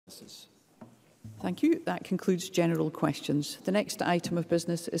basis. Thank you. That concludes general questions. The next item of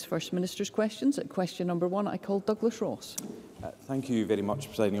business is First Minister's questions. At question number 1, I call Douglas Ross. Thank you very much,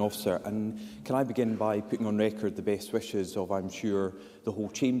 Presiding Officer. And can I begin by putting on record the best wishes of, I'm sure, the whole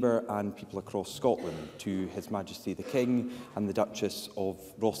Chamber and people across Scotland to His Majesty the King and the Duchess of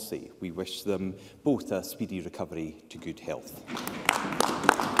Rothesay. We wish them both a speedy recovery to good health.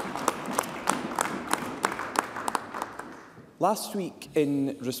 Last week,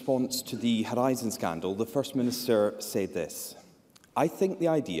 in response to the Horizon scandal, the First Minister said this: "I think the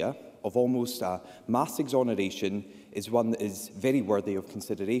idea of almost a mass exoneration is one that is very worthy of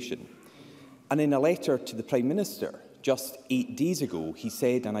consideration." And in a letter to the Prime Minister just 8 days ago, he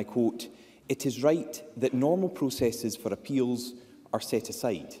said, and I quote, "It is right that normal processes for appeals are set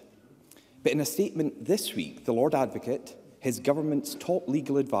aside." But in a statement this week, the Lord Advocate, his government's top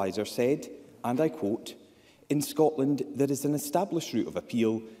legal adviser, said, and I quote, "In Scotland, there is an established route of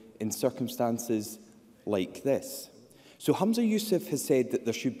appeal in circumstances like this." So Humza Yousaf has said that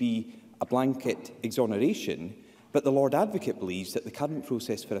there should be a blanket exoneration, but the Lord Advocate believes that the current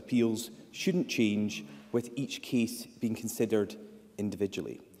process for appeals shouldn't change, with each case being considered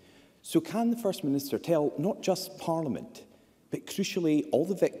individually. So can the First Minister tell not just Parliament, but crucially all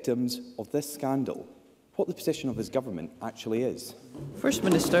the victims of this scandal, what the position of his government actually is? First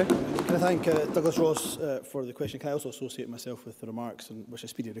Minister. Can I thank Douglas Ross for the question? Can I also associate myself with the remarks and wish a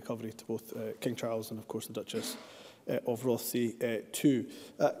speedy recovery to both King Charles and, of course, the Duchess of Rothesay too.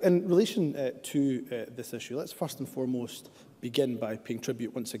 In relation to this issue, let's first and foremost begin by paying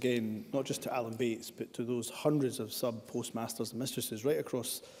tribute once again, not just to Alan Bates, but to those hundreds of sub-postmasters and mistresses right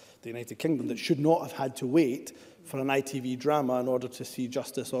across the United Kingdom that should not have had to wait for an ITV drama in order to see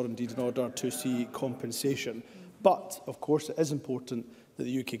justice or indeed in order to see compensation. But, of course, it is important that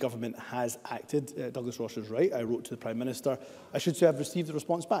the UK Government has acted. Douglas Ross is right. I wrote to the Prime Minister. I should say I've received the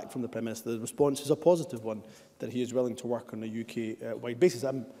response back from the Prime Minister. The response is a positive one, that he is willing to work on a UK-wide basis.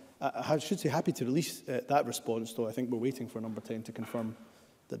 I should say happy to release that response, though I think we're waiting for Number 10 to confirm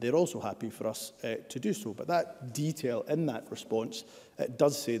that they're also happy for us to do so. But that detail in that response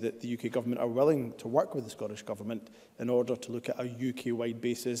does say that the UK Government are willing to work with the Scottish Government in order to look at a UK-wide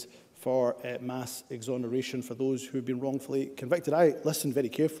basis for mass exoneration for those who have been wrongfully convicted. I listened very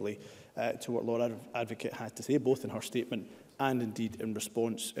carefully to what Lord Advocate had to say, both in her statement and indeed in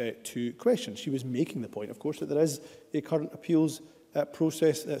response to questions. She was making the point, of course, that there is a current appeals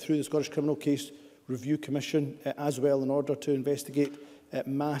process through the Scottish Criminal Case Review Commission as well in order to investigate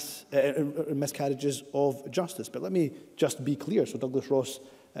mass miscarriages of justice. But let me just be clear, so Douglas Ross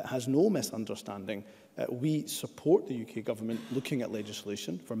has no misunderstanding. We support the UK Government looking at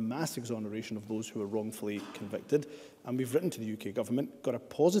legislation for mass exoneration of those who are wrongfully convicted. And we've written to the UK Government, got a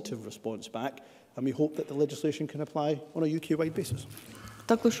positive response back, and we hope that the legislation can apply on a UK-wide basis.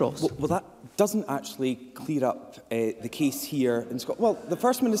 Douglas Ross. Well, that doesn't actually clear up the case here in Scotland. Well, the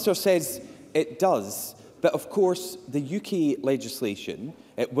First Minister says it does. But of course, the UK legislation,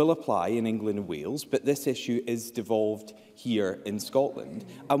 it will apply in England and Wales, but this issue is devolved here in Scotland.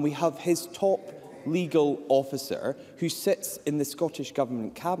 And we have his top legal officer who sits in the Scottish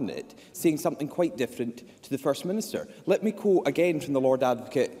Government Cabinet saying something quite different to the First Minister. Let me quote again from the Lord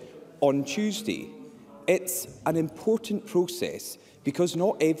Advocate on Tuesday. "It's an important process because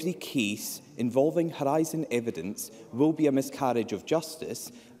not every case involving Horizon evidence will be a miscarriage of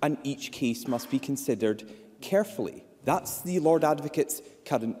justice, and each case must be considered carefully." That's the Lord Advocate's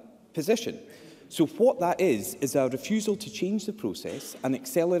current position. So what that is a refusal to change the process and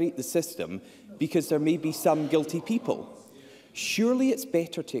accelerate the system because there may be some guilty people. Surely it's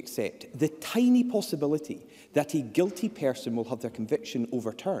better to accept the tiny possibility that a guilty person will have their conviction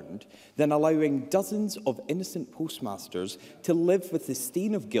overturned than allowing dozens of innocent postmasters to live with the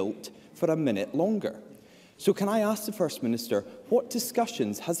stain of guilt for a minute longer. So can I ask the First Minister, what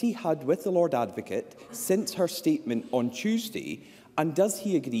discussions has he had with the Lord Advocate since her statement on Tuesday, and does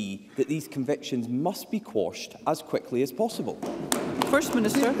he agree that these convictions must be quashed as quickly as possible? First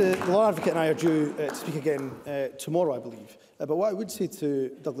Minister. The Lord Advocate and I are due to speak again tomorrow, I believe. But what I would say to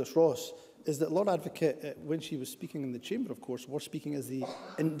Douglas Ross is that Lord Advocate, when she was speaking in the Chamber, of course, was speaking as the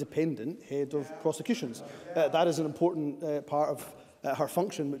independent head of prosecutions. That is an important part of her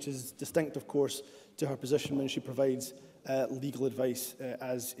function, which is distinct, of course, to her position when she provides legal advice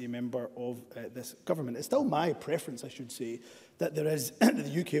as a member of this government. It's still my preference, I should say, that there is the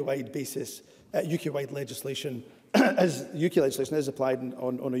UK-wide basis, UK-wide legislation, as UK legislation is applied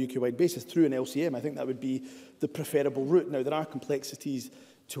on a UK-wide basis through an LCM. I think that would be the preferable route. Now, there are complexities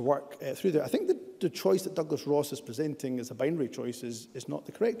to work through there. I think the choice that Douglas Ross is presenting as a binary choice is not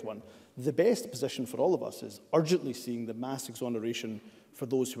the correct one. The best position for all of us is urgently seeing the mass exoneration for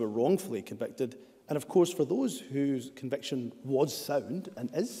those who were wrongfully convicted. And of course, for those whose conviction was sound and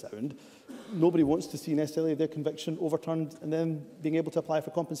is sound, nobody wants to see necessarily their conviction overturned and then being able to apply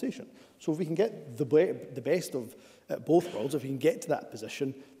for compensation. So if we can get the best of both worlds, if we can get to that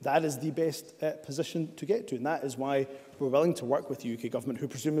position, that is the best position to get to. And that is why we're willing to work with the UK government, who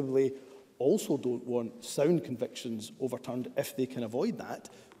presumably also don't want sound convictions overturned if they can avoid that.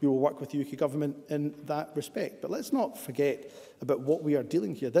 We will work with the UK government in that respect. But let's not forget about what we are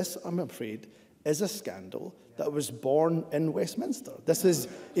dealing here. This, I'm afraid, is a scandal that was born in Westminster. This is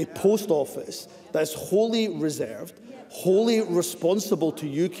a post office that is wholly reserved, wholly responsible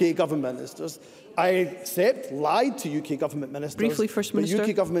to UK government ministers. I accept lied to UK government ministers. Briefly, First Minister. But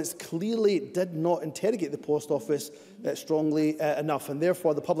UK governments clearly did not interrogate the post office strongly enough, and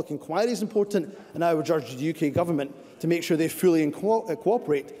therefore the public inquiry is important, and I would urge the UK government to make sure they fully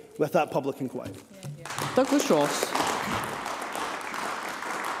cooperate with that public inquiry. Douglas Ross.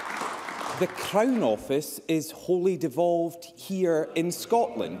 The Crown Office is wholly devolved here in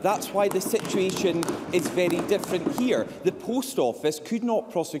Scotland. That's why the situation is very different here. The Post Office could not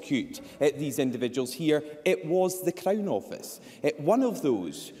prosecute these individuals here. It was the Crown Office. One of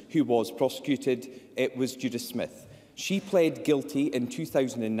those who was prosecuted was Judith Smith. She pled guilty in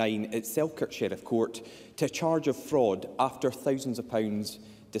 2009 at Selkirk Sheriff Court to a charge of fraud after thousands of pounds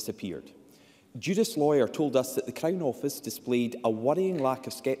disappeared. Judith's lawyer told us that the Crown Office displayed a worrying lack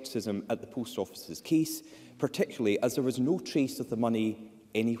of scepticism at the Post Office's case, particularly as there was no trace of the money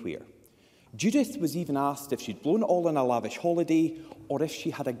anywhere. Judith was even asked if she'd blown it all on a lavish holiday or if she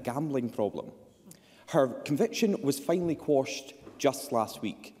had a gambling problem. Her conviction was finally quashed just last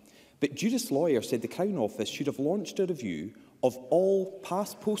week, but Judith's lawyer said the Crown Office should have launched a review of all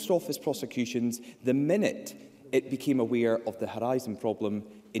past Post Office prosecutions the minute it became aware of the Horizon problem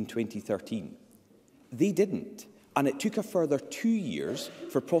in 2013. They didn't, and it took a further 2 years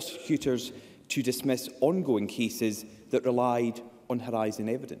for prosecutors to dismiss ongoing cases that relied on Horizon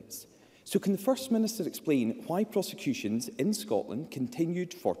evidence. So can the First Minister explain why prosecutions in Scotland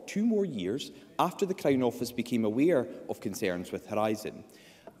continued for 2 more years after the Crown Office became aware of concerns with Horizon?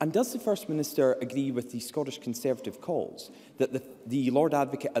 And does the First Minister agree with the Scottish Conservative calls that the Lord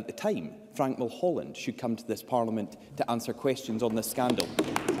Advocate at the time, Frank Mulholland, should come to this Parliament to answer questions on this scandal?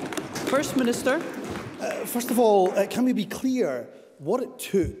 First Minister. First of all, can we be clear? What it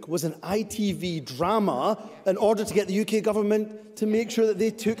took was an ITV drama in order to get the UK government to make sure that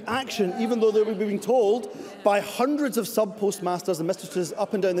they took action, even though they were being told by hundreds of sub-postmasters and mistresses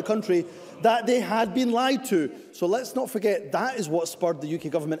up and down the country that they had been lied to. So let's not forget that is what spurred the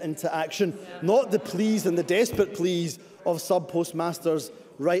UK government into action, not the pleas and the desperate pleas of sub-postmasters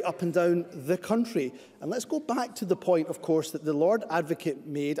right up and down the country. And let's go back to the point, of course, that the Lord Advocate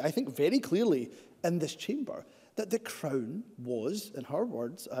made, I think very clearly in this chamber, that the Crown was, in her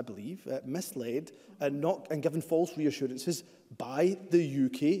words, I believe, misled and given false reassurances by the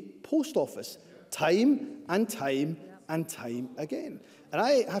UK Post Office, time and time and time again. And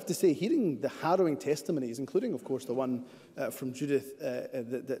I have to say, hearing the harrowing testimonies, including, of course, the one from Judith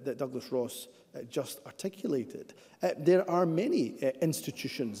that Douglas Ross just articulated, there are many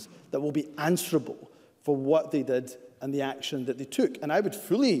institutions that will be answerable for what they did and the action that they took. And I would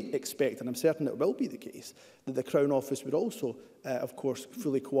fully expect, and I'm certain it will be the case, that the Crown Office would also, of course,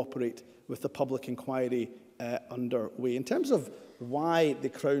 fully cooperate with the public inquiry underway. In terms of why the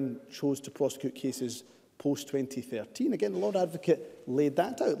Crown chose to prosecute cases post-2013, again, the Lord Advocate laid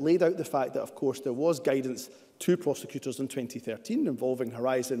that out, laid out the fact that, of course, there was guidance to prosecutors in 2013 involving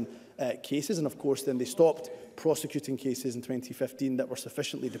Horizon cases, and, of course, then they stopped prosecuting cases in 2015 that were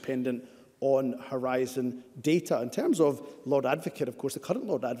sufficiently dependent on Horizon data. In terms of Lord Advocate, of course, the current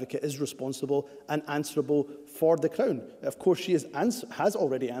Lord Advocate is responsible and answerable for the Crown. Of course, she has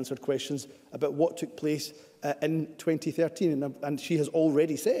already answered questions about what took place in 2013, and she has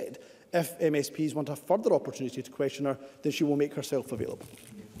already said if MSPs want a further opportunity to question her, then she will make herself available.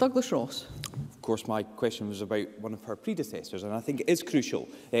 Douglas Ross. Of course, my question was about one of her predecessors, and I think it is crucial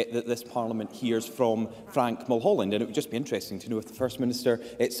that this Parliament hears from Frank Mulholland, and it would just be interesting to know if the First Minister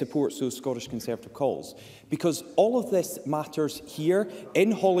supports those Scottish Conservative calls. Because all of this matters here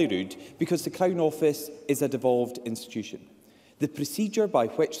in Holyrood, because the Crown Office is a devolved institution. The procedure by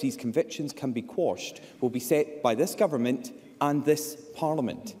which these convictions can be quashed will be set by this Government and this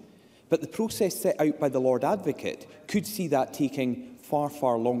Parliament. But the process set out by the Lord Advocate could see that taking far,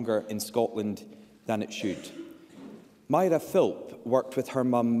 far longer in Scotland than it should. Myra Philp worked with her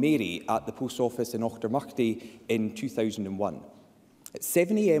mum Mary at the Post Office in Auchtermuchty in 2001. At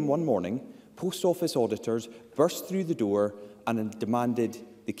 7 a.m. one morning, Post Office auditors burst through the door and demanded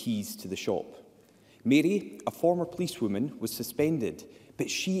the keys to the shop. Mary, a former policewoman, was suspended, but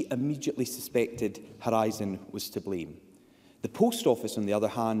she immediately suspected Horizon was to blame. The Post Office, on the other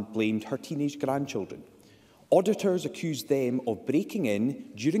hand, blamed her teenage grandchildren. Auditors accused them of breaking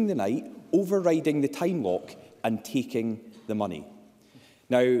in during the night, overriding the time lock and taking the money.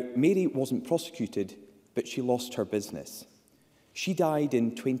 Now, Mary wasn't prosecuted, but she lost her business. She died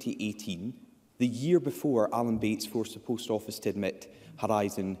in 2018, the year before Alan Bates forced the Post Office to admit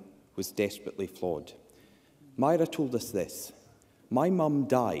Horizon was desperately flawed. Myra told us this: "My mum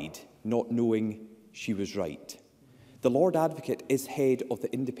died not knowing she was right." The Lord Advocate is head of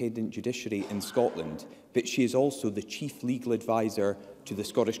the independent judiciary in Scotland, but she is also the chief legal advisor to the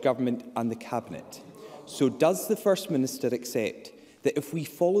Scottish Government and the Cabinet. So does the First Minister accept that if we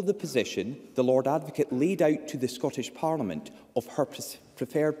follow the position the Lord Advocate laid out to the Scottish Parliament of her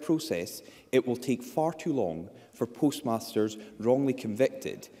preferred process, it will take far too long for postmasters wrongly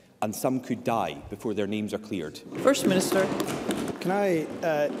convicted, and some could die before their names are cleared? First Minister. Can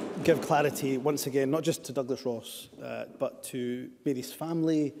I give clarity once again, not just to Douglas Ross, but to Mary's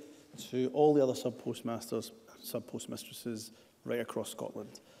family, to all the other sub-postmasters, sub-postmistresses right across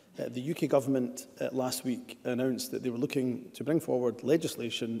Scotland. The UK Government last week announced that they were looking to bring forward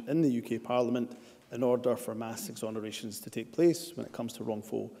legislation in the UK Parliament in order for mass exonerations to take place when it comes to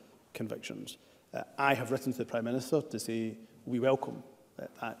wrongful convictions. I have written to the Prime Minister to say we welcome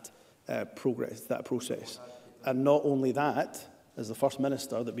that process. And not only that, as the First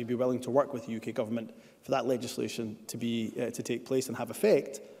Minister, that we'd be willing to work with the UK Government for that legislation to take place and have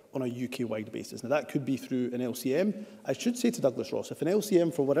effect on a UK-wide basis. Now, that could be through an LCM. I should say to Douglas Ross, if an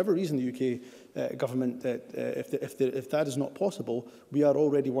LCM, for whatever reason, the UK Government, if that is not possible, we are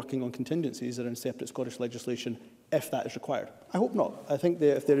already working on contingencies that are in separate Scottish legislation if that is required. I hope not. I think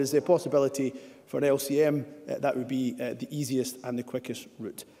that if there is a possibility for an LCM, that would be the easiest and the quickest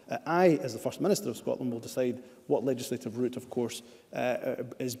route. I, as the First Minister of Scotland, will decide what legislative route, of course,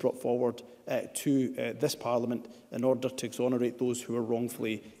 is brought forward to this Parliament in order to exonerate those who are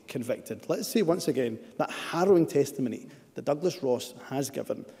wrongfully convicted. Let's say once again that harrowing testimony that Douglas Ross has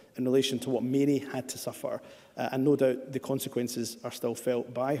given in relation to what Mary had to suffer, and no doubt the consequences are still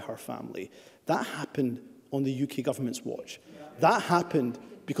felt by her family. That happened on the UK Government's watch. That happened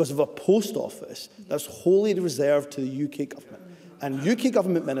because of a post office that's wholly reserved to the UK Government. And UK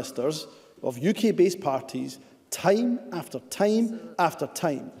Government ministers of UK-based parties, time after time after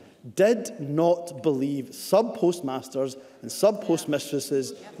time, did not believe sub-postmasters and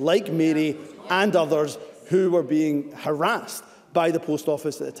sub-postmistresses like Mary and others who were being harassed by the Post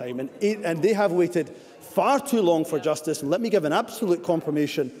Office at the time. And they have waited far too long for justice. And let me give an absolute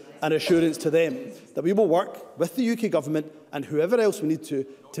confirmation and assurance to them that we will work with the UK Government and whoever else we need to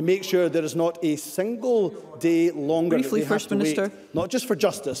make sure there is not a single day longer that they have to wait, not just for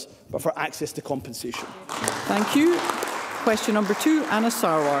justice, but for access to compensation. Thank you. Question number 2, Anna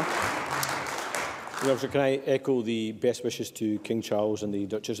Sarwar. Can I echo the best wishes to King Charles and the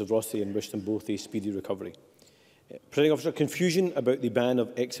Duchess of Rothesay and wish them both a speedy recovery. Presiding Officer, confusion about the ban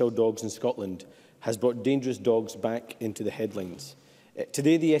of XL dogs in Scotland has brought dangerous dogs back into the headlines.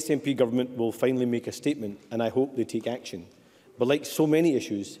 Today, the SNP government will finally make a statement, and I hope they take action. But like so many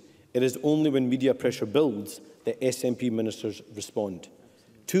issues, it is only when media pressure builds that SNP ministers respond.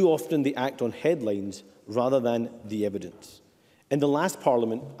 Too often, they act on headlines rather than the evidence. In the last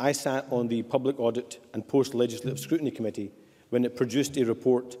Parliament, I sat on the Public Audit and Post-Legislative Scrutiny Committee when it produced a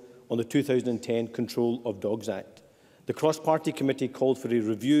report on the 2010 Control of Dogs Act. The cross-party committee called for a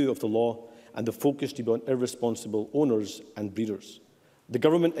review of the law and the focus to be on irresponsible owners and breeders. The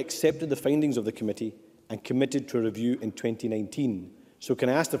government accepted the findings of the committee and committed to a review in 2019. So can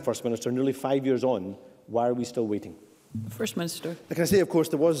I ask the First Minister, nearly 5 years on, why are we still waiting? First Minister. Can I say, of course,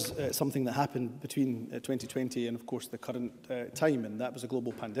 there was something that happened between 2020 and, of course, the current time, and that was a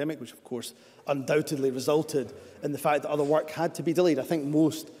global pandemic, which, of course, undoubtedly resulted in the fact that other work had to be delayed. I think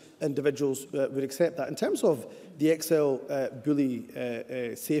most individuals would accept that. In terms of the XL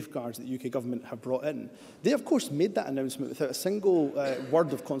bully safeguards that the UK Government have brought in, they, of course, made that announcement without a single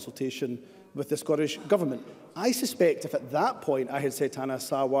word of consultation with the Scottish Government. I suspect if at that point I had said to Anna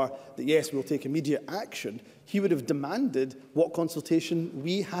Sarwar that yes, we'll take immediate action, he would have demanded what consultation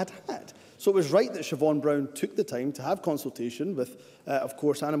we had had. So it was right that Siobhan Brown took the time to have consultation with, of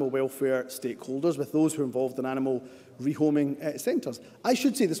course, animal welfare stakeholders, with those who are involved in animal rehoming centres. I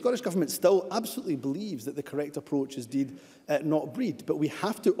should say the Scottish Government still absolutely believes that the correct approach is deed, not breed. But we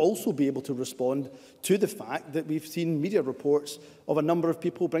have to also be able to respond to the fact that we've seen media reports of a number of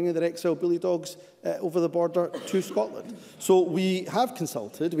people bringing their XL bully dogs over the border to Scotland. So we have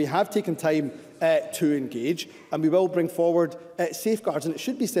consulted, we have taken time to engage, and we will bring forward safeguards. And it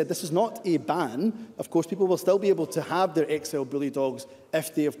should be said, this is not a ban. Of course, people will still be able to have their XL bully dogs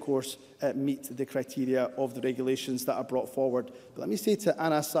if they, of course, meet the criteria of the regulations that are brought forward. But let me say to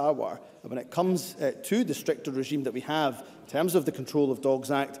Anna Sarwar, when it comes to the stricter regime that we have in terms of the Control of Dogs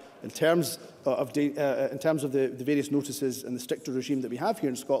Act, in terms of the various notices and the stricter regime that we have here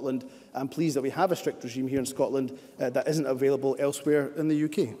in Scotland, I'm pleased that we have a strict regime here in Scotland that isn't available elsewhere in the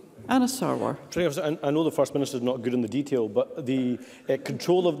UK. Anna Sarwar. I know the First Minister is not good in the detail, but the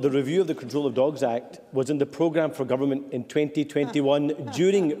review of the Control of Dogs Act was in the programme for government in 2021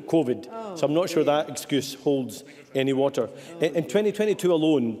 during COVID, so I'm not sure that excuse holds any water. In 2022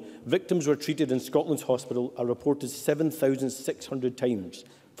 alone, victims were treated in Scotland's hospital a reported 7,600 times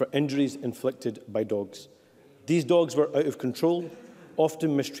for injuries inflicted by dogs. These dogs were out of control,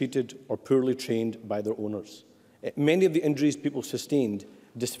 often mistreated or poorly trained by their owners. Many of the injuries people sustained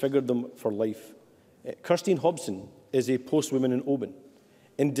disfigured them for life. Kirstine Hobson is a postwoman in Oban.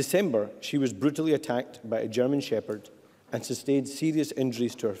 In December, she was brutally attacked by a German Shepherd and sustained serious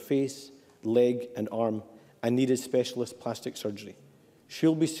injuries to her face, leg and arm and needed specialist plastic surgery.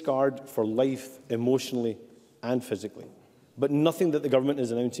 She'll be scarred for life emotionally and physically. But nothing that the government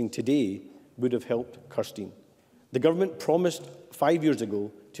is announcing today would have helped Kirstine. The government promised 5 years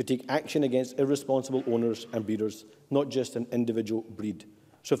ago to take action against irresponsible owners and breeders, not just an individual breed.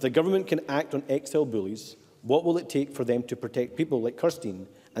 So if the government can act on XL bullies, what will it take for them to protect people like Kirstine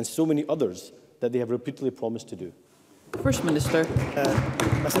and so many others that they have repeatedly promised to do? First Minister.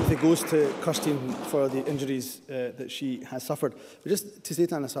 My sympathy goes to Kirstine for the injuries that she has suffered. But just to say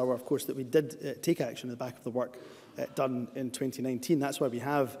to Anna Sarwar, of course, that we did take action on the back of the work done in 2019. That's why we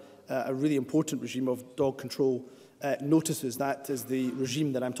have a really important regime of dog control notices. That is the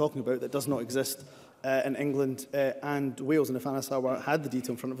regime that I'm talking about that does not exist in England and Wales. And if Anna Sarwar had the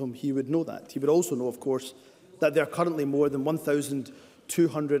detail in front of him, he would know that. He would also know, of course, that there are currently more than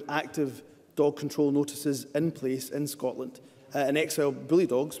 1,200 active dog control notices in place in Scotland. And XL bully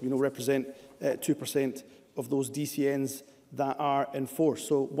dogs, we know, represent 2% of those DCNs that are in force.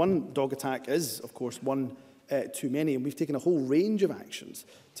 So one dog attack is, of course, one too many, and we've taken a whole range of actions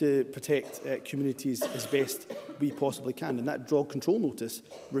to protect communities as best we possibly can. And that dog control notice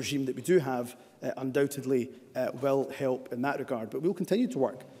regime that we do have undoubtedly will help in that regard. But we'll continue to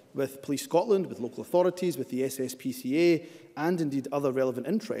work with Police Scotland, with local authorities, with the SSPCA, and indeed other relevant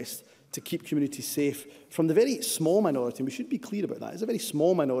interests to keep communities safe from the very small minority, and we should be clear about that, it's a very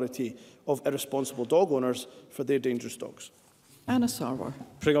small minority of irresponsible dog owners for their dangerous dogs. Anna Sarwar.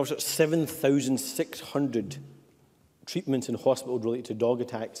 7,600 treatments in hospital related to dog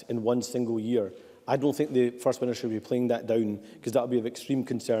attacks in one single year. I don't think the First Minister should be playing that down, because that would be of extreme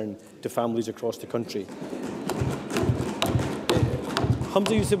concern to families across the country.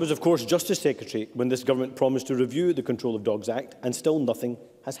 Humza Yousaf was, of course, Justice Secretary when this government promised to review the Control of Dogs Act, and still nothing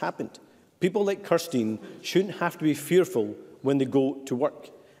has happened. People like Kirstine shouldn't have to be fearful when they go to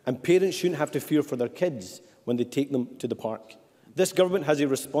work, and parents shouldn't have to fear for their kids when they take them to the park. This government has a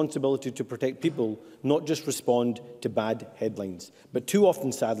responsibility to protect people, not just respond to bad headlines. But too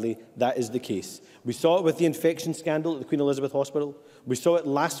often, sadly, that is the case. We saw it with the infection scandal at the Queen Elizabeth Hospital. We saw it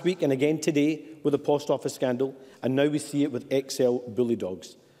last week and again today with the post office scandal. And now we see it with XL bully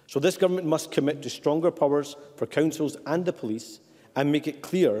dogs. So this government must commit to stronger powers for councils and the police and make it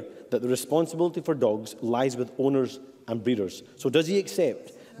clear that the responsibility for dogs lies with owners and breeders. So does he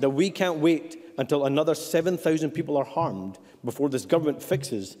accept that we can't wait until another 7,000 people are harmed before this government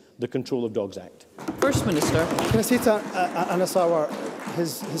fixes the Control of Dogs Act? First Minister. Can I say to Anna Sarwar,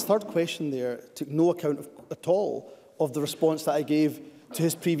 his third question there took no account at all of the response that I gave to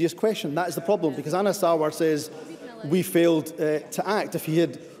his previous question. That is the problem, because Anna Sarwar says we failed to act. If he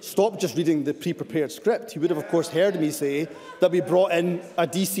had stopped just reading the pre-prepared script, he would have, of course, heard me say that we brought in a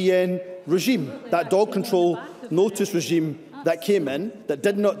DCN regime, that dog control notice regime that came in, that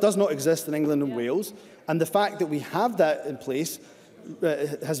does not exist in England and Wales. And the fact that we have that in place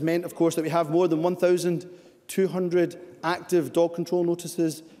has meant, of course, that we have more than 1,200 active dog control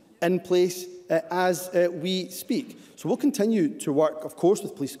notices in place as we speak. So we'll continue to work, of course,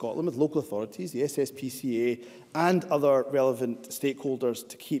 with Police Scotland, with local authorities, the SSPCA and other relevant stakeholders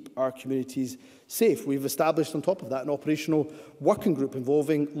to keep our communities safe. We've established on top of that an operational working group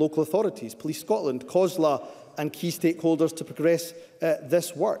involving local authorities, Police Scotland, COSLA and key stakeholders to progress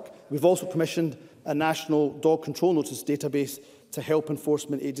this work. We've also commissioned a national dog control notice database to help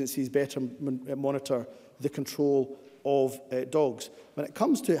enforcement agencies better monitor the control of dogs. When it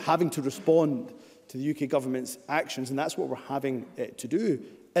comes to having to respond to the UK government's actions, and that's what we're having to do,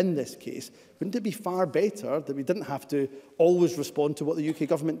 in this case, wouldn't it be far better that we didn't have to always respond to what the UK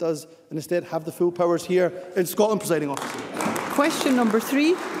government does and instead have the full powers here in Scotland, Presiding Officer? Question number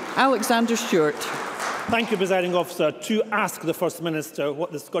 3, Alexander Stewart. Thank you, Presiding Officer. To ask the First Minister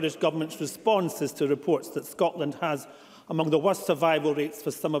what the Scottish Government's response is to reports that Scotland has among the worst survival rates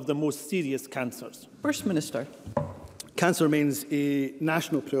for some of the most serious cancers. First Minister. Cancer remains a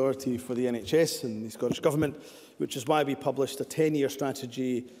national priority for the NHS and the Scottish Government, which is why we published a 10-year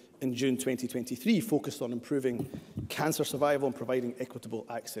strategy in June 2023 focused on improving cancer survival and providing equitable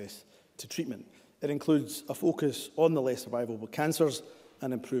access to treatment. It includes a focus on the less survivable cancers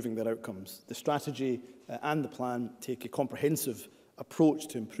and improving their outcomes. The strategy and the plan take a comprehensive approach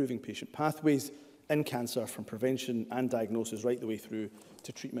to improving patient pathways in cancer, from prevention and diagnosis right the way through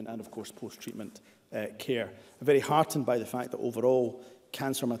to treatment and, of course, post-treatment care. I'm very heartened by the fact that overall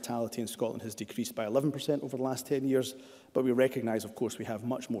cancer mortality in Scotland has decreased by 11% over the last 10 years, but we recognise, of course, we have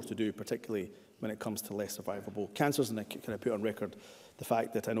much more to do, particularly when it comes to less survivable cancers. And I put on record the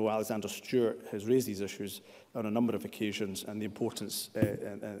fact that I know Alexander Stewart has raised these issues on a number of occasions, and the importance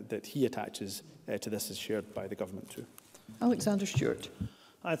that he attaches to this is shared by the Government too. Alexander Stewart.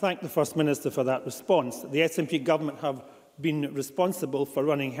 I thank the First Minister for that response. The SNP Government have been responsible for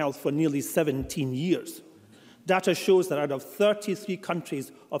running health for nearly 17 years. Data shows that out of 33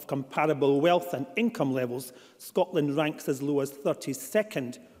 countries of comparable wealth and income levels, Scotland ranks as low as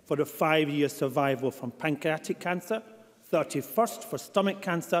 32nd for a 5-year survival from pancreatic cancer, 31st for stomach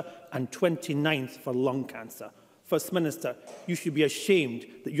cancer and 29th for lung cancer. First Minister, you should be ashamed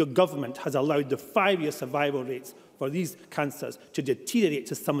that your government has allowed the 5-year survival rates for these cancers to deteriorate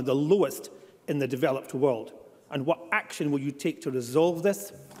to some of the lowest in the developed world. And what action will you take to resolve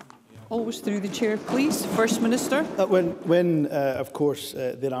this? Always through the chair, please. First Minister. Of course,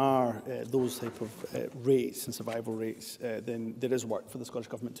 there are those type of rates and survival rates, then there is work for the Scottish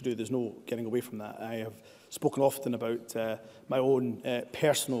Government to do. There's no getting away from that. I have spoken often about my own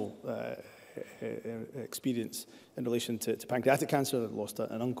personal experience in relation to pancreatic cancer. I lost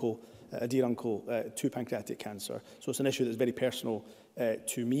an uncle, a dear uncle, to pancreatic cancer. So it's an issue that's very personal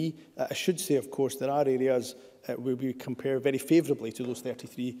to me. I should say, of course, there are areas where we compare very favourably to those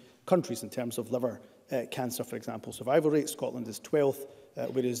 33 countries in terms of liver cancer, for example. Survival rate, Scotland is 12th,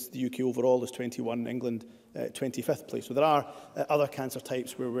 whereas the UK overall is 21, England 25th place. So there are other cancer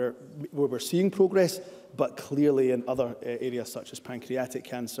types where we're seeing progress, but clearly in other areas such as pancreatic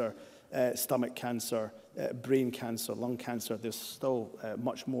cancer, stomach cancer, brain cancer, lung cancer, there's still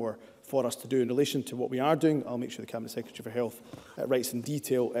much more for us to do. In relation to what we are doing, I'll make sure the Cabinet Secretary for Health writes in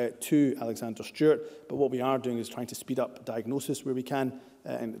detail to Alexander Stewart, but what we are doing is trying to speed up diagnosis where we can,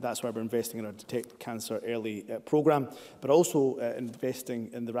 and that's why we're investing in our Detect Cancer Early programme, but also investing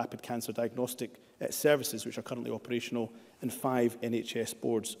in the rapid cancer diagnostic services which are currently operational in 5 NHS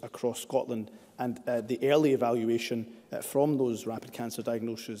boards across Scotland, and the early evaluation from those rapid cancer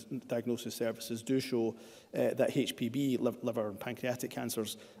diagnosis services do show that HPB, liver and pancreatic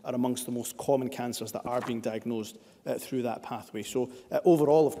cancers, are amongst the most common cancers that are being diagnosed through that pathway. So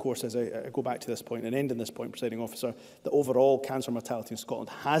overall, of course, as I go back to this point and end on this point, Presiding Officer, the overall cancer mortality in Scotland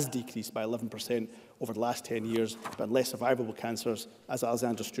has decreased by 11% over the last 10 years, but in less survivable cancers, as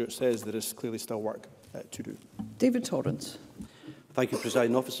Alexander Stewart says, there is clearly still work to do. David Torrance. Thank you,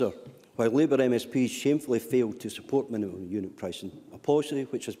 Presiding Officer. While Labour MSPs shamefully failed to support minimum unit pricing, a policy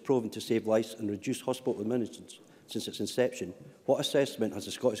which has proven to save lives and reduce hospital admissions since its inception, what assessment has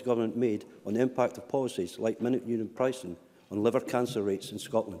the Scottish Government made on the impact of policies like minimum unit pricing on liver cancer rates in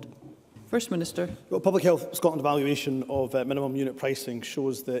Scotland? First Minister. Well, Public Health Scotland evaluation of minimum unit pricing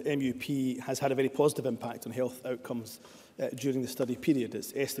shows that MUP has had a very positive impact on health outcomes during the study period.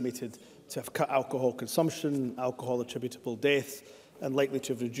 It's estimated to have cut alcohol consumption, alcohol attributable deaths, and likely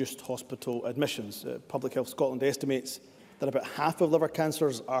to have reduced hospital admissions. Public Health Scotland estimates that about half of liver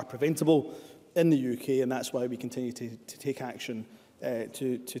cancers are preventable in the UK, and that's why we continue to take action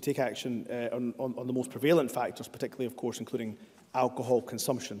on the most prevalent factors, particularly, of course, including alcohol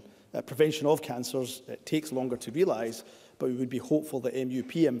consumption. Prevention of cancers takes longer to realise, but we would be hopeful that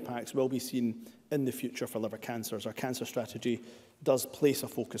MUP impacts will be seen in the future for liver cancers. Our cancer strategy does place a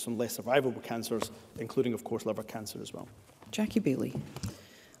focus on less survivable cancers, including, of course, liver cancer as well. Jackie Bailey.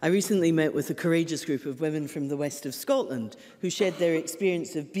 I recently met with a courageous group of women from the west of Scotland who shared their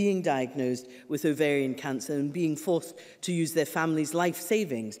experience of being diagnosed with ovarian cancer and being forced to use their family's life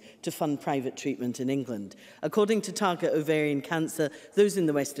savings to fund private treatment in England. According to Target Ovarian Cancer, those in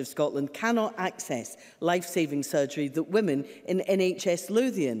the west of Scotland cannot access life-saving surgery that women in NHS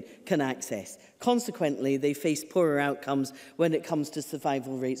Lothian can access. Consequently, they face poorer outcomes when it comes to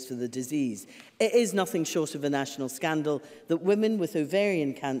survival rates for the disease. It is nothing short of a national scandal that women with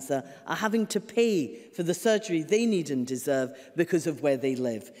ovarian cancer are having to pay for the surgery they need and deserve because of where they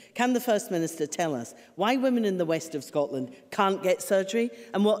live. Can the First Minister tell us why women in the west of Scotland can't get surgery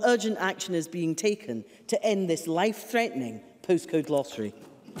and what urgent action is being taken to end this life-threatening postcode lottery?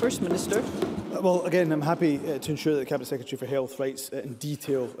 First Minister. Well, again, I'm happy to ensure that the Cabinet Secretary for Health writes in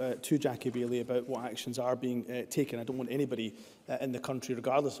detail to Jackie Bailey about what actions are being taken. I don't want anybody in the country,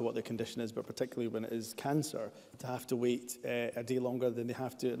 regardless of what their condition is, but particularly when it is cancer, to have to wait a day longer than they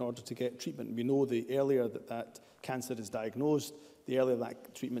have to in order to get treatment. We know the earlier that cancer is diagnosed, the earlier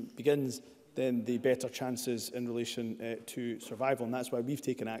that treatment begins, then the better chances in relation to survival. And that's why we've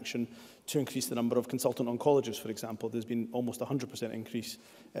taken action to increase the number of consultant oncologists, for example. There's been almost a 100% increase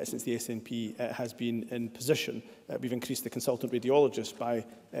since the SNP has been in position. We've increased the consultant radiologists by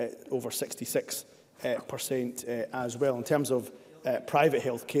over 66% as well. In terms of private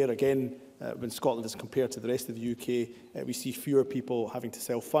health care, again, when Scotland is compared to the rest of the UK, we see fewer people having to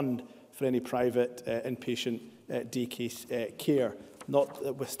self-fund for any private inpatient day case care.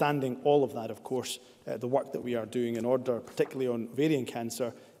 Notwithstanding all of that, of course, the work that we are doing in order, particularly on ovarian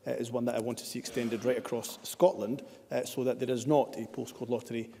cancer, is one that I want to see extended right across Scotland so that there is not a postcode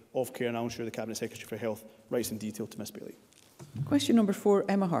lottery of care, and I'll ensure the Cabinet Secretary for Health writes in detail to Ms Bailey. Question number 4,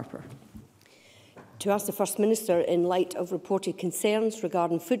 Emma Harper. To ask the First Minister, in light of reported concerns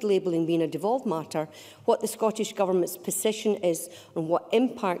regarding food labelling being a devolved matter, what the Scottish Government's position is on what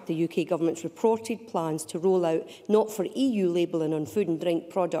impact the UK Government's reported plans to roll out not for EU labelling on food and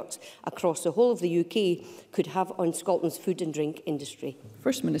drink products across the whole of the UK could have on Scotland's food and drink industry.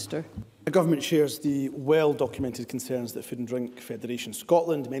 First Minister. The Government shares the well-documented concerns that Food and Drink Federation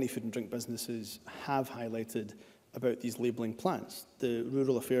Scotland, many food and drink businesses have highlighted about these labelling plans. The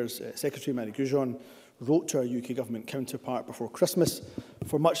Rural Affairs Secretary, Mary Goujon, wrote to our UK Government counterpart before Christmas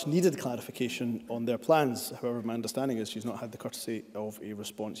for much needed clarification on their plans. However, my understanding is she's not had the courtesy of a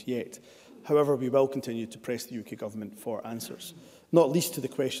response yet. However, we will continue to press the UK Government for answers, not least to the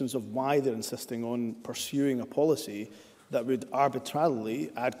questions of why they're insisting on pursuing a policy that would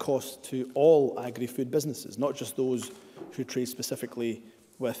arbitrarily add costs to all agri-food businesses, not just those who trade specifically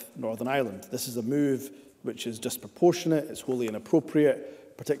with Northern Ireland. This is a move which is disproportionate, it's wholly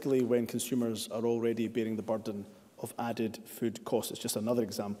inappropriate, particularly when consumers are already bearing the burden of added food costs. It's just another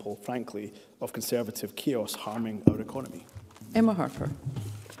example, frankly, of Conservative chaos harming our economy. Emma Harper.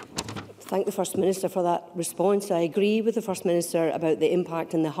 Thank the First Minister for that response. I agree with the First Minister about the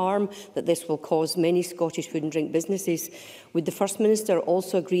impact and the harm that this will cause many Scottish food and drink businesses. Would the First Minister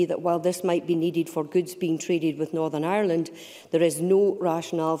also agree that while this might be needed for goods being traded with Northern Ireland, there is no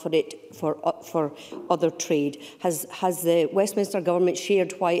rationale for it for other trade? Has the Westminster Government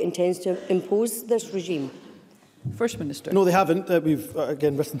shared why it intends to impose this regime? First Minister. No, they haven't. We've,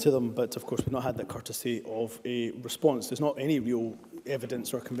 again, written to them, but of course we've not had that courtesy of a response. There's not any real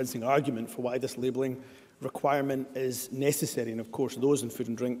evidence or convincing argument for why this labelling requirement is necessary. And of course, those food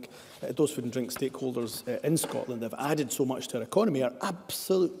and drink stakeholders in Scotland that have added so much to our economy are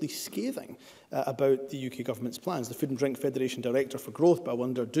absolutely scathing about the UK Government's plans. The Food and Drink Federation Director for Growth,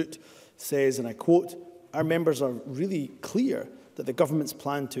 Balwinder Doot, says, and I quote, "Our members are really clear that the Government's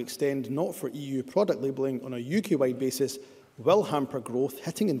plan to extend not for EU product labelling on a UK-wide basis will hamper growth,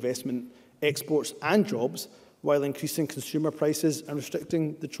 hitting investment, exports and jobs, while increasing consumer prices and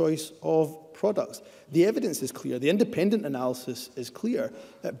restricting the choice of products." The evidence is clear. The independent analysis is clear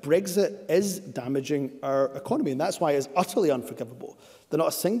that Brexit is damaging our economy, and that's why it's utterly unforgivable that not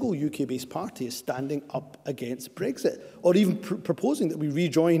a single UK-based party is standing up against Brexit, or even proposing that we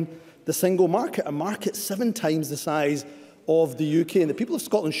rejoin the single market, a market 7 times the size of the UK. And the people of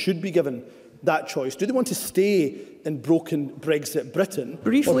Scotland should be given that choice. Do they want to stay in broken Brexit Britain?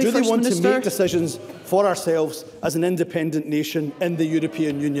 Briefly, or do they want Minister, to make decisions for ourselves as an independent nation in the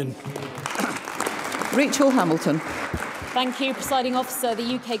European Union? Rachel Hamilton. Thank you, Presiding Officer. The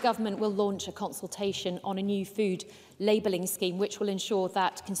UK Government will launch a consultation on a new food labelling scheme which will ensure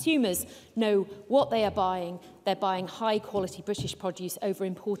that consumers know what they are buying. They're buying high-quality British produce over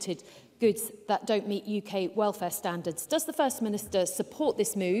imported goods that don't meet UK welfare standards. Does the First Minister support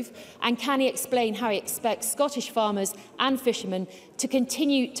this move, and can he explain how he expects Scottish farmers and fishermen to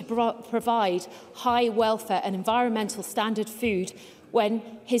continue to provide high welfare and environmental standard food when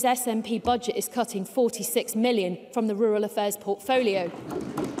his SNP budget is cutting £46 million from the Rural Affairs portfolio?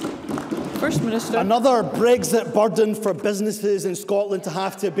 First Minister. Another Brexit burden for businesses in Scotland to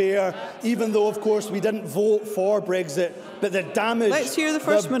have to bear, even though, of course, we didn't vote for Brexit. But the damage, Let's hear the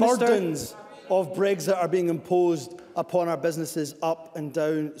First Minister. burdens of Brexit are being imposed upon our businesses up and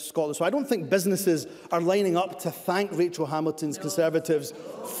down Scotland. So I don't think businesses are lining up to thank Rachel Hamilton's Conservatives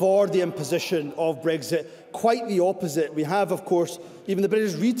for the imposition of Brexit. Quite the opposite. We have, of course, even the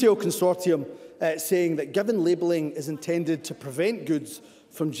British Retail Consortium saying that given labelling is intended to prevent goods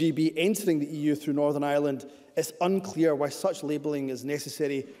from GB entering the EU through Northern Ireland, it's unclear why such labelling is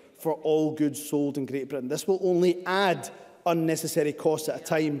necessary for all goods sold in Great Britain. This will only add unnecessary costs at a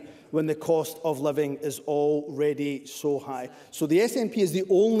time when the cost of living is already so high. So the SNP is the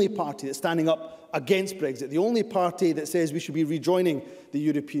only party that's standing up against Brexit, the only party that says we should be rejoining the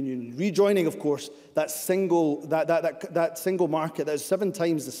European Union, rejoining, of course, that single market that is 7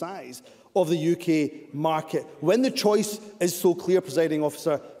 times the size of the UK market. When the choice is so clear, Presiding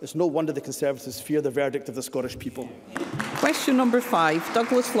Officer, it's no wonder the Conservatives fear the verdict of the Scottish people. Question number 5,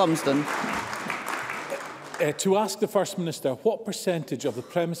 Douglas Lumsden. To ask the First Minister what percentage of the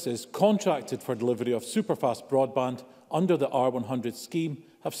premises contracted for delivery of superfast broadband under the R100 scheme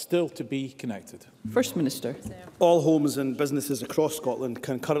have still to be connected. First Minister. All homes and businesses across Scotland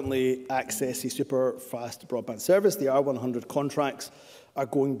can currently access a superfast broadband service. The R100 contracts are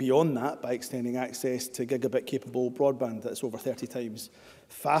going beyond that by extending access to gigabit-capable broadband that's over 30 times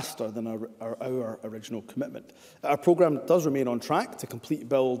faster than our original commitment. Our programme does remain on track to complete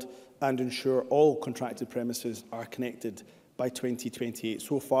build and ensure all contracted premises are connected by 2028.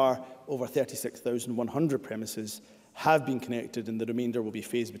 So far, over 36,100 premises have been connected, and the remainder will be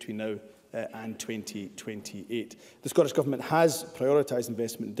phased between now and 2028. The Scottish Government has prioritised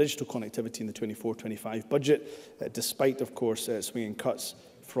investment in digital connectivity in the 24-25 budget, despite, of course, swinging cuts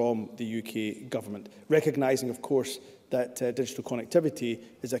from the UK Government, recognising, of course, that digital connectivity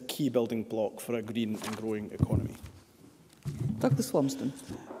is a key building block for a green and growing economy. Douglas Lumsden.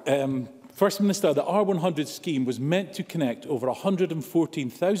 First Minister, the R100 scheme was meant to connect over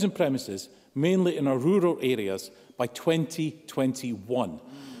 114,000 premises, mainly in our rural areas, by 2021.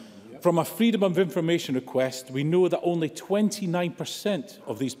 From a Freedom of Information request, we know that only 29%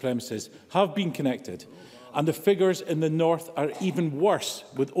 of these premises have been connected, and the figures in the north are even worse,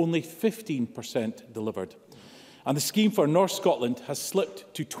 with only 15% delivered. And the scheme for North Scotland has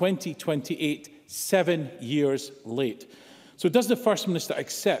slipped to 2028, 7 years late. So does the First Minister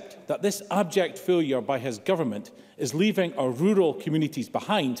accept that this abject failure by his government is leaving our rural communities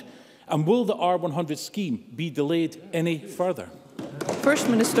behind, and will the R100 scheme be delayed any further? First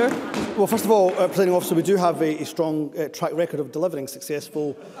Minister. Well, first of all, Presiding Officer, we do have a strong track record of delivering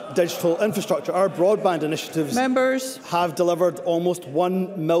successful digital infrastructure. Our broadband initiatives have delivered almost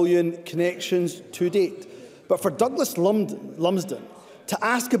 1 million connections to date. But for Douglas Lumsden to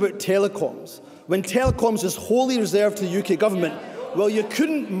ask about telecoms, when telecoms is wholly reserved to the UK Government, well, you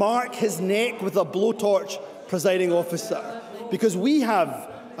couldn't mark his neck with a blowtorch, Presiding Officer, because we have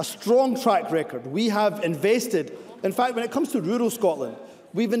a strong track record. We have invested. In fact, when it comes to rural Scotland,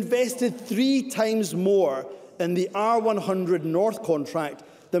 we've invested 3 times more in the R100 North contract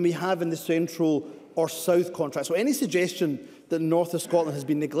than we have in the Central or South contract. So any suggestion that North of Scotland has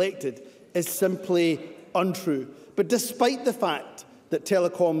been neglected is simply untrue. But despite the fact that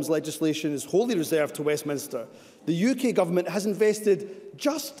telecoms legislation is wholly reserved to Westminster, the UK Government has invested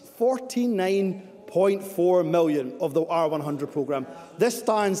just £49.4 million of the R100 programme. This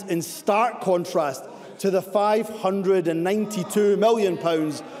stands in stark contrast to the £592 million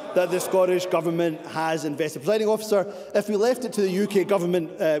that the Scottish Government has invested. Presiding Officer, if we left it to the UK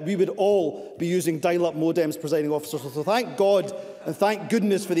Government, we would all be using dial-up modems, Presiding Officer. So thank God and thank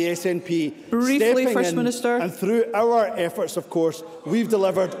goodness for the SNP stepping First in. Minister. And through our efforts, of course, we've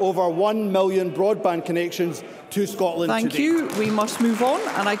delivered over 1 million broadband connections to Scotland Thank today. you. We must move on,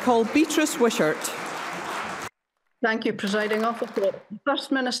 and I call Beatrice Wishart. Thank you, Presiding Officer. The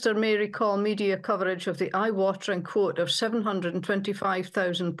First Minister may recall media coverage of the eye-watering quote of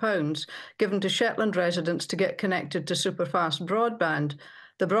 £725,000 given to Shetland residents to get connected to superfast broadband.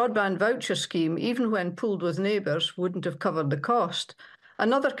 The broadband voucher scheme, even when pooled with neighbours, wouldn't have covered the cost.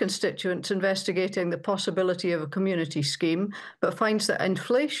 Another constituent's investigating the possibility of a community scheme, but finds that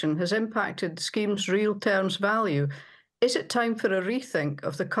inflation has impacted the scheme's real terms value. Is it time for a rethink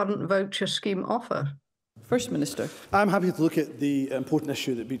of the current voucher scheme offer? First Minister. I'm happy to look at the important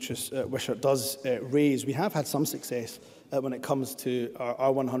issue that Beatrice Wishart does raise. We have had some success when it comes to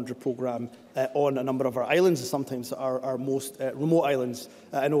our R100 programme on a number of our islands, and sometimes our most remote islands.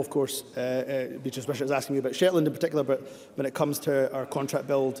 I know, of course, Beatrice Wishart is asking me about Shetland in particular, but when it comes to our contract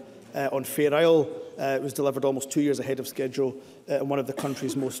build on Fair Isle, it was delivered almost 2 years ahead of schedule in one of the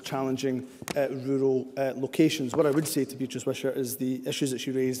country's most challenging rural locations. What I would say to Beatrice Wishart is the issues that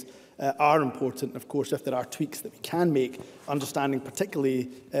she raised are important. Of course, if there are tweaks that we can make, understanding particularly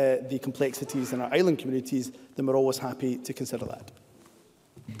the complexities in our island communities, then we're always happy to consider that.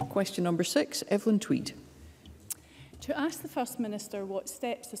 Question number 6, Evelyn Tweed. To ask the First Minister what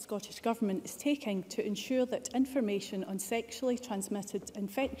steps the Scottish Government is taking to ensure that information on sexually transmitted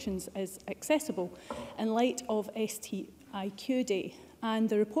infections is accessible in light of STIQ Day and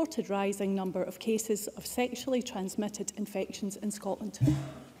the reported rising number of cases of sexually transmitted infections in Scotland.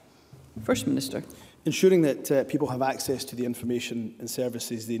 First Minister. Ensuring that people have access to the information and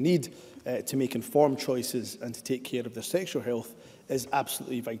services they need to make informed choices and to take care of their sexual health is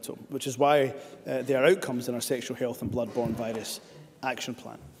absolutely vital, which is why there are outcomes in our sexual health and blood-borne virus action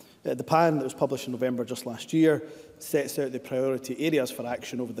plan. The plan that was published in November just last year sets out the priority areas for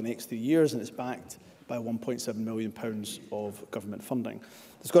action over the next 3 years, and it's backed by £1.7 million of government funding.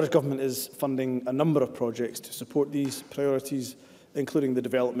 The Scottish Government is funding a number of projects to support these priorities, including the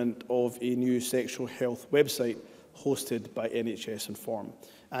development of a new sexual health website hosted by NHS Inform,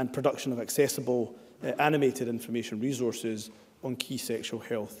 and production of accessible animated information resources on key sexual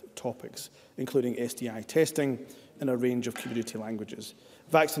health topics, including STI testing in a range of community languages.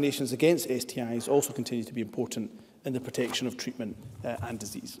 Vaccinations against STIs also continue to be important in the protection of treatment and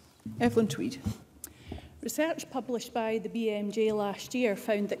disease. Evelyn Tweed. Research published by the BMJ last year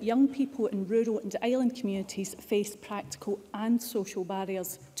found that young people in rural and island communities face practical and social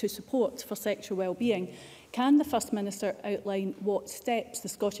barriers to support for sexual well-being. Can the First Minister outline what steps the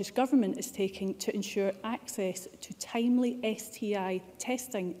Scottish Government is taking to ensure access to timely STI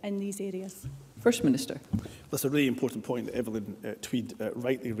testing in these areas? First Minister. That's a really important point that Evelyn Tweed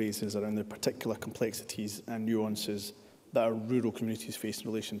rightly raises around the particular complexities and nuances that our rural communities face in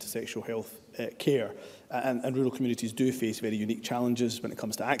relation to sexual health care. And rural communities do face very unique challenges when it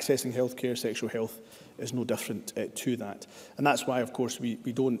comes to accessing healthcare. Sexual health is no different to that. And that's why, of course, we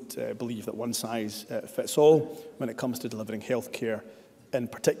don't believe that one size fits all when it comes to delivering healthcare in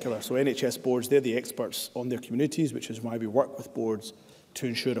particular. So NHS boards, they're the experts on their communities, which is why we work with boards to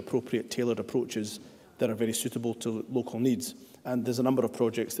ensure appropriate tailored approaches that are very suitable to local needs. And there's a number of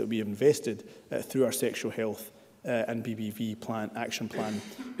projects that we have invested through our sexual health and BBV action plan,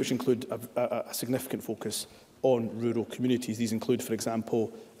 which include a significant focus on rural communities. These include, for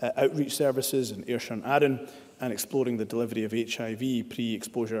example, outreach services in Ayrshire and Arran, and exploring the delivery of HIV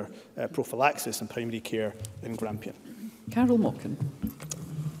pre-exposure prophylaxis and primary care in Grampian. Carol Mockin.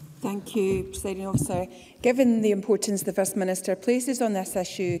 Thank you, Presiding Officer. Given the importance the First Minister places on this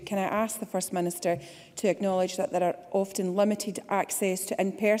issue, can I ask the First Minister to acknowledge that there are often limited access to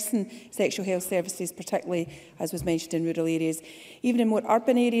in-person sexual health services, particularly, as was mentioned, in rural areas. Even in more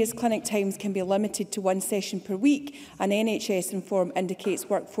urban areas, clinic times can be limited to 1 session per week, and NHS Inform indicates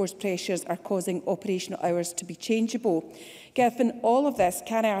workforce pressures are causing operational hours to be changeable. Given all of this,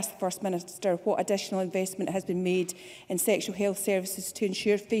 can I ask the First Minister what additional investment has been made in sexual health services to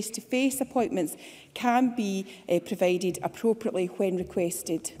ensure face-to-face appointments can be provided appropriately when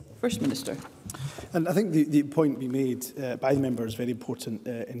requested? First Minister. And I think the point we made by the member is very important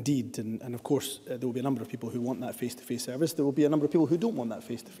indeed. And of course, there will be a number of people who want that face-to-face service. There will be a number of people who don't want that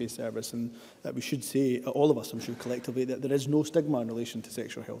face-to-face service. And we should say, all of us, I'm sure, collectively, that there is no stigma in relation to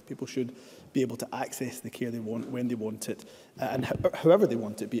sexual health. People should be able to access the care they want when they want it, and however they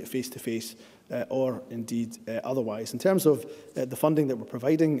want it, be it face-to-face or indeed otherwise. In terms of the funding that we're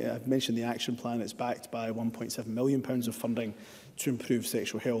providing, I've mentioned the action plan. It's backed by £1.7 million of funding to improve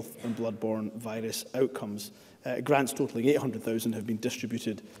sexual health and blood-borne virus outcomes. Grants totalling £800,000 have been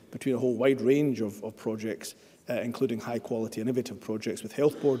distributed between a whole wide range of projects, including high-quality innovative projects with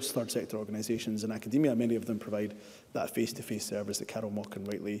health boards, third sector organisations and academia. Many of them provide that face-to-face service that Carol Mockin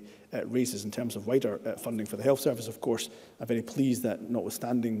rightly raises. In terms of wider funding for the health service, of course, I'm very pleased that,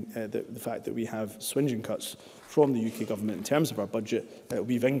 notwithstanding the fact that we have swinging cuts from the UK Government in terms of our budget,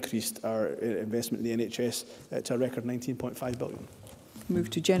 we've increased our investment in the NHS to a record £19.5 billion. Move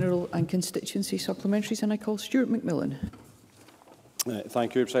to general and constituency supplementaries, and I call Stuart McMillan.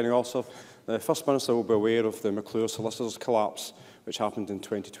 Thank you, Presiding Officer. The First Minister will be aware of the McClure solicitors' collapse, which happened in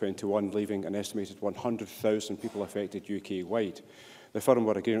 2021, leaving an estimated 100,000 people affected UK-wide. The firm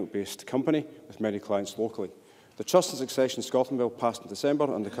were a Greenock-based company with many clients locally. The Trust and Succession Scotland Bill passed in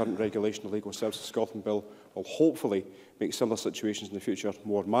December, and the current regulation of Legal Services Scotland Bill will hopefully make similar situations in the future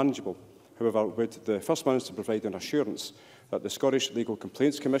more manageable. However, would the First Minister provide an assurance that the Scottish Legal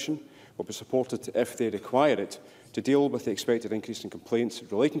Complaints Commission will be supported, if they require it, to deal with the expected increase in complaints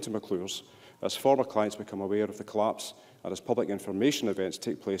relating to McClure's, as former clients become aware of the collapse and as public information events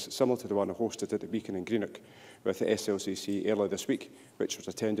take place similar to the one hosted at the Beacon in Greenock with the SLCC earlier this week, which was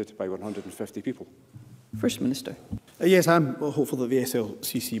attended by 150 people? First Minister. Yes, I'm hopeful that the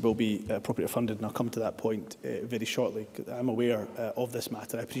SLCC will be appropriately funded, and I'll come to that point very shortly. I'm aware of this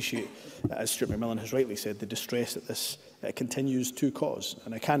matter. I appreciate, as Stuart McMillan has rightly said, the distress that this continues to cause.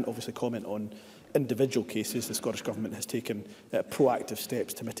 And I can't obviously comment on individual cases. The Scottish Government has taken proactive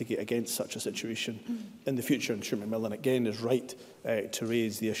steps to mitigate against such a situation in the future. And Stuart McMillan, again, is right to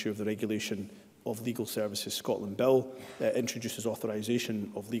raise the issue of the regulation of Legal Services Scotland Bill. Introduces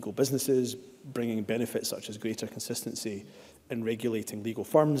authorisation of legal businesses, bringing benefits such as greater consistency in regulating legal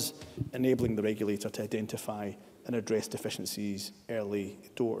firms, enabling the regulator to identify and address deficiencies early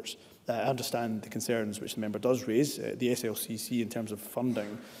doors. I understand the concerns which the member does raise. The SLCC, in terms of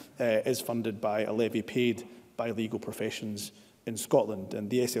funding, is funded by a levy paid by legal professions in Scotland,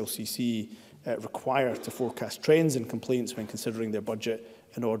 and the SLCC require to forecast trends and complaints when considering their budget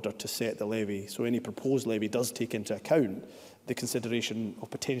in order to set the levy. So any proposed levy does take into account the consideration of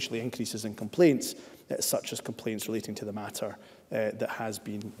potentially increases in complaints, such as complaints relating to the matter that has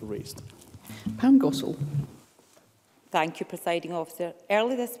been raised. Pam Gossel. Thank you, Presiding Officer.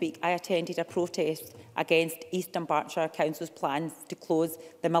 Early this week, I attended a protest against East Dunbartonshire Council's plans to close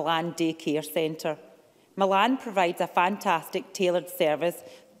the Milan Daycare Centre. Milan provides a fantastic tailored service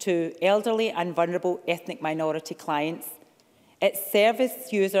to elderly and vulnerable ethnic minority clients. Its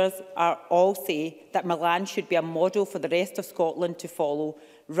service users all say that Milan should be a model for the rest of Scotland to follow,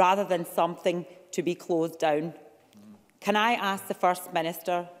 rather than something to be closed down. Can I ask the First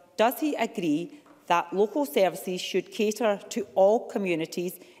Minister, does he agree that local services should cater to all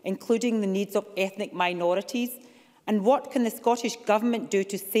communities, including the needs of ethnic minorities? And what can the Scottish Government do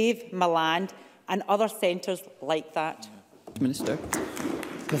to save Milan and other centres like that? Minister.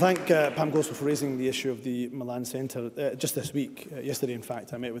 I thank Pam Gossel for raising the issue of the Milan Centre. Just this week, yesterday in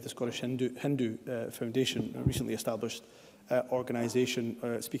fact, I met with the Scottish Hindu Foundation, a recently established organisation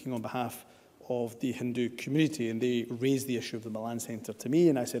speaking on behalf of the Hindu community, and they raised the issue of the Milan Centre to me,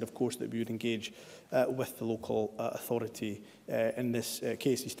 and I said, of course, that we would engage with the local authority, in this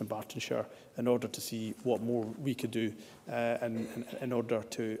case, East Dunbartonshire, in order to see what more we could do in order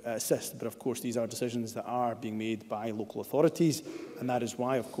to assist. But of course, these are decisions that are being made by local authorities, and that is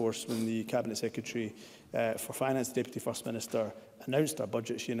why, of course, when the Cabinet Secretary for Finance, Deputy First Minister, announced our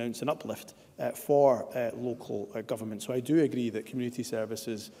budget, she announced an uplift for local government. So I do agree that community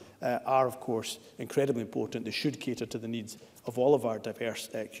services are, of course, incredibly important. They should cater to the needs of all of our diverse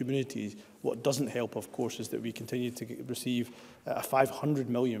communities. What doesn't help, of course, is that we continue to receive a £500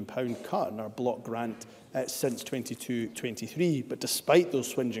 million cut in our block grant since 22-23. But despite those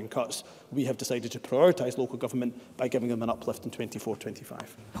swinging cuts, we have decided to prioritise local government by giving them an uplift in 24-25.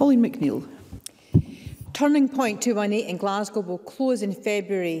 Pauline McNeill. Turning Point 218 in Glasgow will close in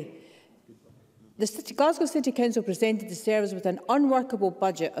February. Glasgow City Council presented the service with an unworkable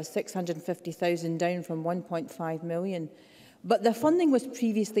budget of £650,000, down from £1.5 million. But the funding was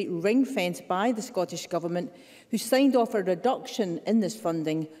previously ring-fenced by the Scottish Government, who signed off a reduction in this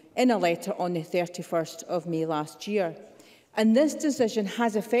funding in a letter on the 31st of May last year. And this decision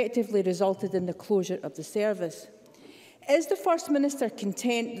has effectively resulted in the closure of the service. Is the First Minister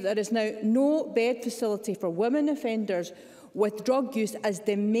content that there is now no bed facility for women offenders with drug use as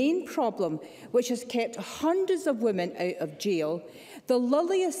the main problem, which has kept hundreds of women out of jail? The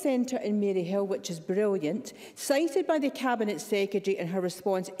Lilia Centre in Maryhill, which is brilliant, cited by the Cabinet Secretary in her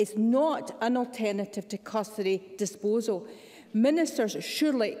response, is not an alternative to custody disposal. Ministers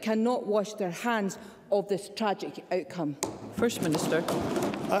surely cannot wash their hands of this tragic outcome. First Minister.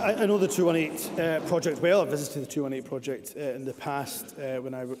 I know the 218 project well. I visited the 218 project in the past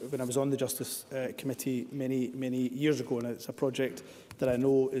when I was on the Justice Committee many years ago, and it's a project that I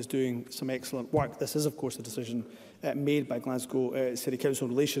know is doing some excellent work. This is, of course, a decision made by Glasgow City Council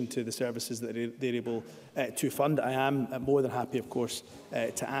in relation to the services that they're able to fund. I am more than happy, of course,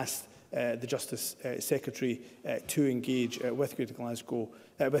 to ask the Justice Secretary to engage with Greater Glasgow,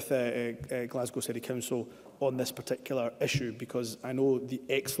 Glasgow City Council on this particular issue, because I know the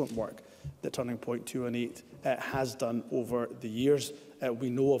excellent work that Turning Point 218 has done over the years.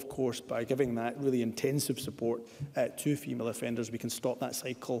 We know, of course, by giving that really intensive support to female offenders, we can stop that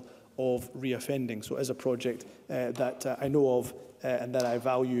cycle of reoffending. So it is a project that I know of and that I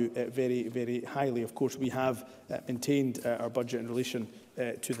value very, very highly. Of course, we have maintained our budget in relation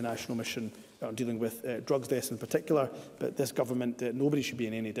to the National Mission dealing with drugs deaths in particular, but this government, nobody should be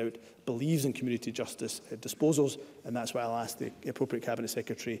in any doubt, believes in community justice disposals, and that's why I'll ask the appropriate Cabinet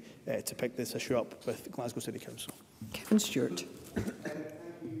Secretary to pick this issue up with Glasgow City Council. Kevin Stewart. This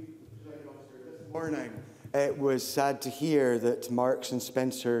morning, it was sad to hear that Marks and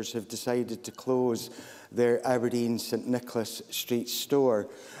Spencers have decided to close their Aberdeen St Nicholas Street store.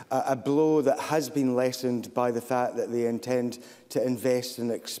 A blow that has been lessened by the fact that they intend to invest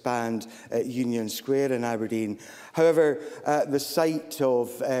and expand Union Square in Aberdeen. However, the site of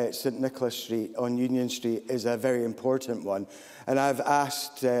St Nicholas Street on Union Street is a very important one, and I've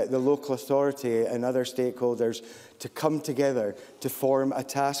asked the local authority and other stakeholders to come together to form a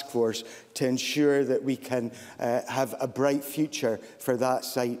task force to ensure that we can have a bright future for that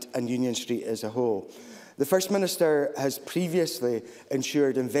site and Union Street as a whole. The First Minister has previously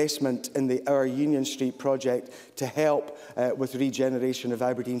ensured investment in our Union Street project to help with regeneration of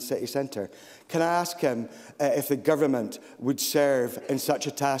Aberdeen city centre. Can I ask him if the government would serve in such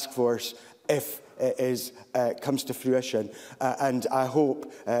a task force if it comes to fruition? And I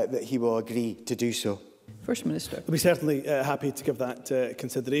hope that he will agree to do so. First Minister. We'll be certainly happy to give that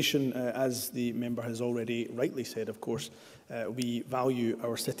consideration. As the member has already rightly said, of course, we value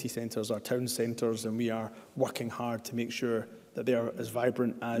our city centres, our town centres, and we are working hard to make sure that they are as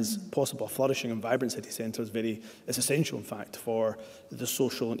vibrant as possible. A flourishing and vibrant city centre is essential, in fact, for the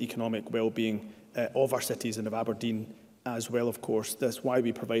social and economic well-being of our cities and of Aberdeen as well, of course. That's why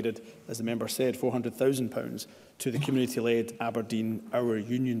we provided, as the member said, £400,000 to the community-led Aberdeen Our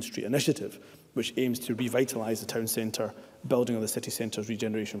Union Street initiative, which aims to revitalise the town centre, building on the city centre's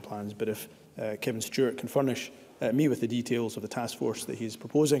regeneration plans. But if Kevin Stewart can furnish me with the details of the task force that he is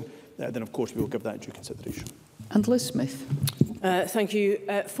proposing, then of course we will give that due consideration. And Liz Smith. Thank you.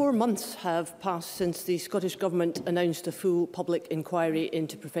 4 months have passed since the Scottish Government announced a full public inquiry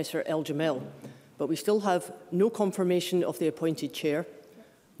into Professor El Jamel, but we still have no confirmation of the appointed chair,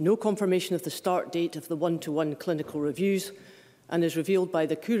 no confirmation of the start date of the one-to-one clinical reviews, and as revealed by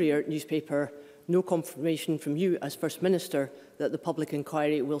the Courier newspaper, no confirmation from you as First Minister that the public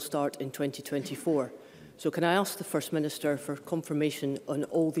inquiry will start in 2024. So can I ask the First Minister for confirmation on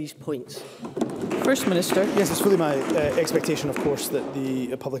all these points? First Minister. Yes, it's fully my expectation, of course, that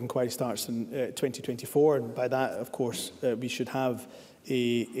the public inquiry starts in 2024, and by that, of course, we should have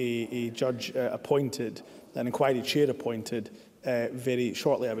a judge appointed, an inquiry chair appointed very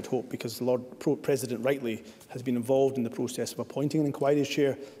shortly, I would hope, because the Lord President rightly has been involved in the process of appointing an inquiry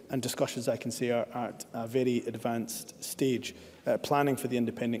chair, and discussions, I can say, are at a very advanced stage. Planning for the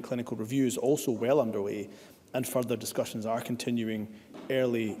independent clinical review is also well underway, and further discussions are continuing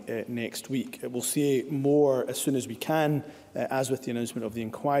early next week. We'll say more as soon as we can. As with the announcement of the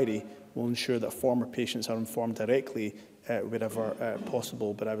inquiry, we'll ensure that former patients are informed directly wherever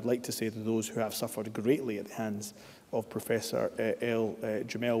possible. But I would like to say to those who have suffered greatly at the hands of Professor El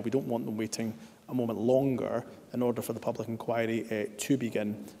Jamel, we don't want them waiting a moment longer in order for the public inquiry to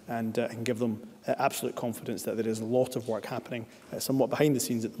begin, and I can give them absolute confidence that there is a lot of work happening somewhat behind the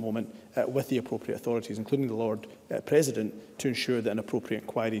scenes at the moment with the appropriate authorities, including the Lord President, to ensure that an appropriate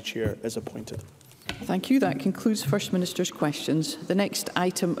inquiry chair is appointed. Thank you. That concludes First Minister's questions. The next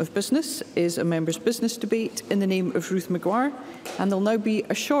item of business is a member's business debate in the name of Ruth Maguire, and there will now be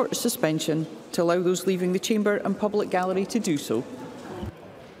a short suspension to allow those leaving the chamber and public gallery to do so.